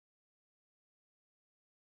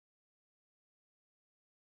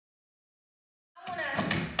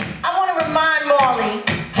Marley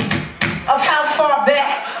of how far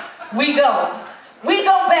back we go. We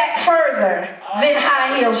go back further than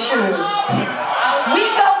high heel shoes. We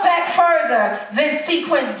go back further than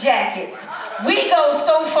sequence jackets. We go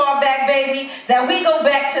so far back, baby, that we go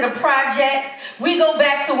back to the projects. We go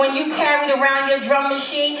back to when you carried around your drum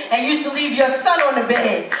machine and used to leave your son on the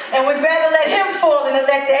bed and would rather let him fall than to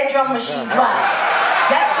let that drum machine drop.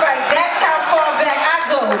 That's right, that's how far back I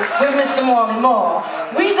go with Mr. Marley Marl.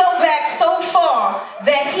 We go back so far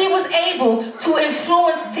that he was able to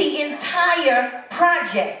influence the entire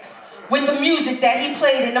projects with the music that he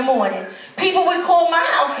played in the morning. People would call my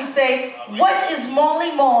house and say, what is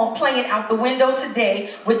Marley Marl playing out the window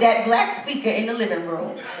today with that black speaker in the living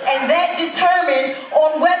room? And that determined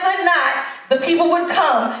on whether or not the people would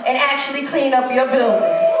come and actually clean up your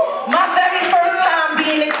building. My very first time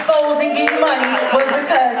being exposed and getting money was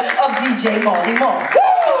because of DJ Marley Marl.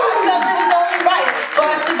 So I felt it was only right for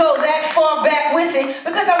us to go that far back with it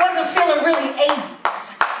because I wasn't feeling really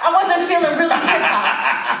 80s. I wasn't feeling really hip-hop.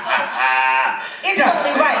 It's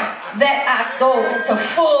only right that I go into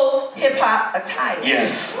full hip-hop attire.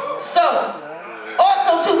 Yes. So,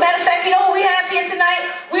 also too, matter of fact, you know what we have here tonight?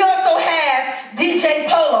 We also have DJ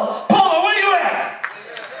Polo. Polo, where you at?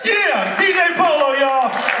 Yeah, DJ Polo, y'all.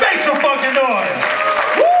 Make some fucking noise.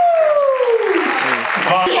 Woo!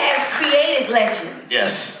 He has created legends.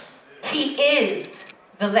 Yes. He is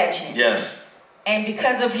the legend. Yes. And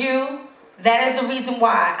because of you, that is the reason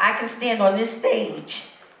why I can stand on this stage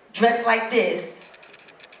dressed like this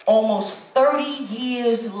almost 30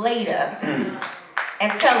 years later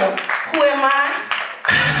and tell them, who am I?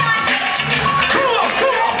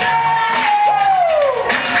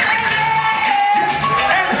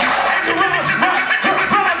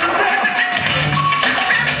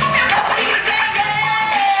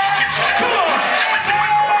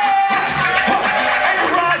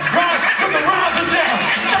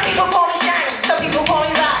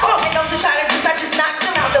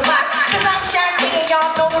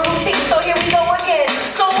 So here we go again.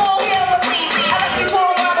 So all we ever bleed. I left before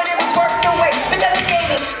a while, but it was worth the wait. Because it gave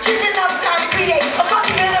me just enough time to create a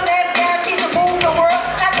fucking rhythm that's guaranteed to move the world.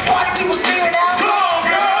 At the party, people screaming out.